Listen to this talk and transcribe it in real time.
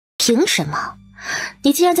凭什么？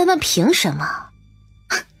你竟然在问凭什么？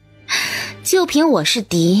就凭我是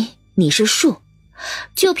嫡，你是庶；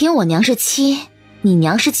就凭我娘是妻，你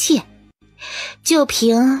娘是妾；就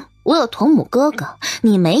凭我有同母哥哥，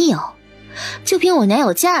你没有；就凭我娘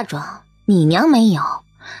有嫁妆，你娘没有；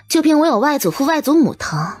就凭我有外祖父外祖母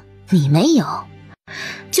疼，你没有；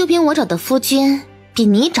就凭我找的夫君比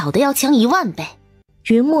你找的要强10000倍。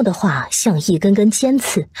云木的话像一根根尖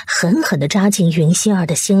刺，狠狠地扎进云心儿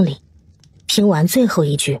的心里。听完最后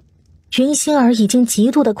一句，云心儿已经极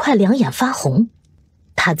度的快两眼发红。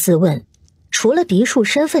她自问，除了嫡庶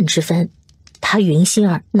身份之分，她云心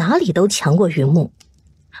儿哪里都强过云木，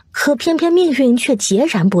可偏偏命运却截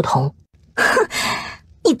然不同。哼，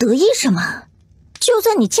你得意什么？就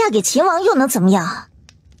算你嫁给秦王又能怎么样？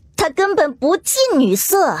他根本不近女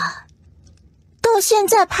色，到现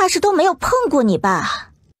在怕是都没有碰过你吧？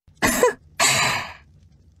哼，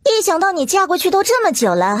一想到你嫁过去都这么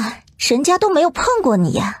久了，人家都没有碰过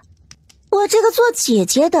你呀，我这个做姐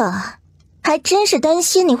姐的还真是担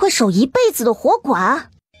心你会守一辈子的活寡。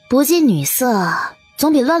不近女色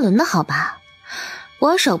总比乱伦的好吧？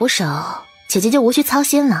我守不守，姐姐就无需操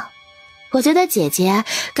心了。我觉得姐姐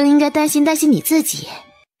更应该担心你自己。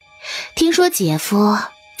听说姐夫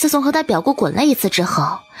自从和他表姑滚了一次之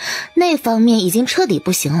后，那方面已经彻底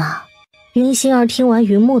不行了。云心儿听完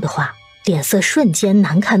云木的话，脸色瞬间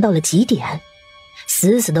难看到了极点，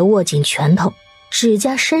死死地握紧拳头，指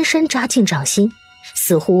甲深深扎进掌心，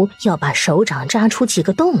似乎要把手掌扎出几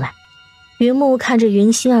个洞来。云木看着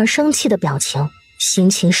云心儿生气的表情，心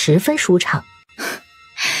情十分舒畅。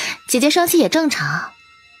姐姐生气也正常，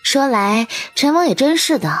说来陈王也真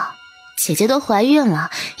是的，姐姐都怀孕了，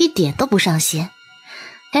一点都不上心，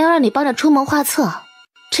还要让你帮着出谋划策。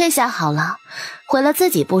这下好了，毁了自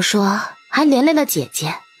己不说，还连累了姐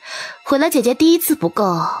姐，毁了姐姐第一次不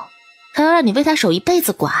够，还要让你为她守一辈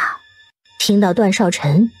子寡。听到段少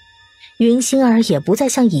晨，云心儿也不再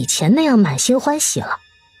像以前那样满心欢喜了，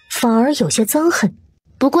反而有些憎恨。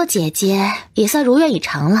不过姐姐也算如愿以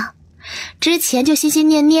偿了，之前就心心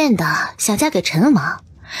念念的想嫁给陈王，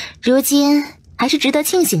如今还是值得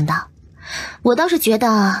庆幸的。我倒是觉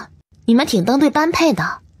得你们挺登对般配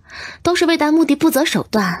的，都是为达目的不择手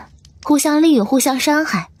段，互相利用互相伤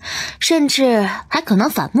害，甚至还可能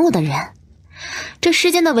反目的人。这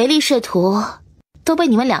世间的唯利是图都被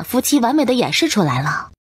你们两夫妻完美的演示出来了。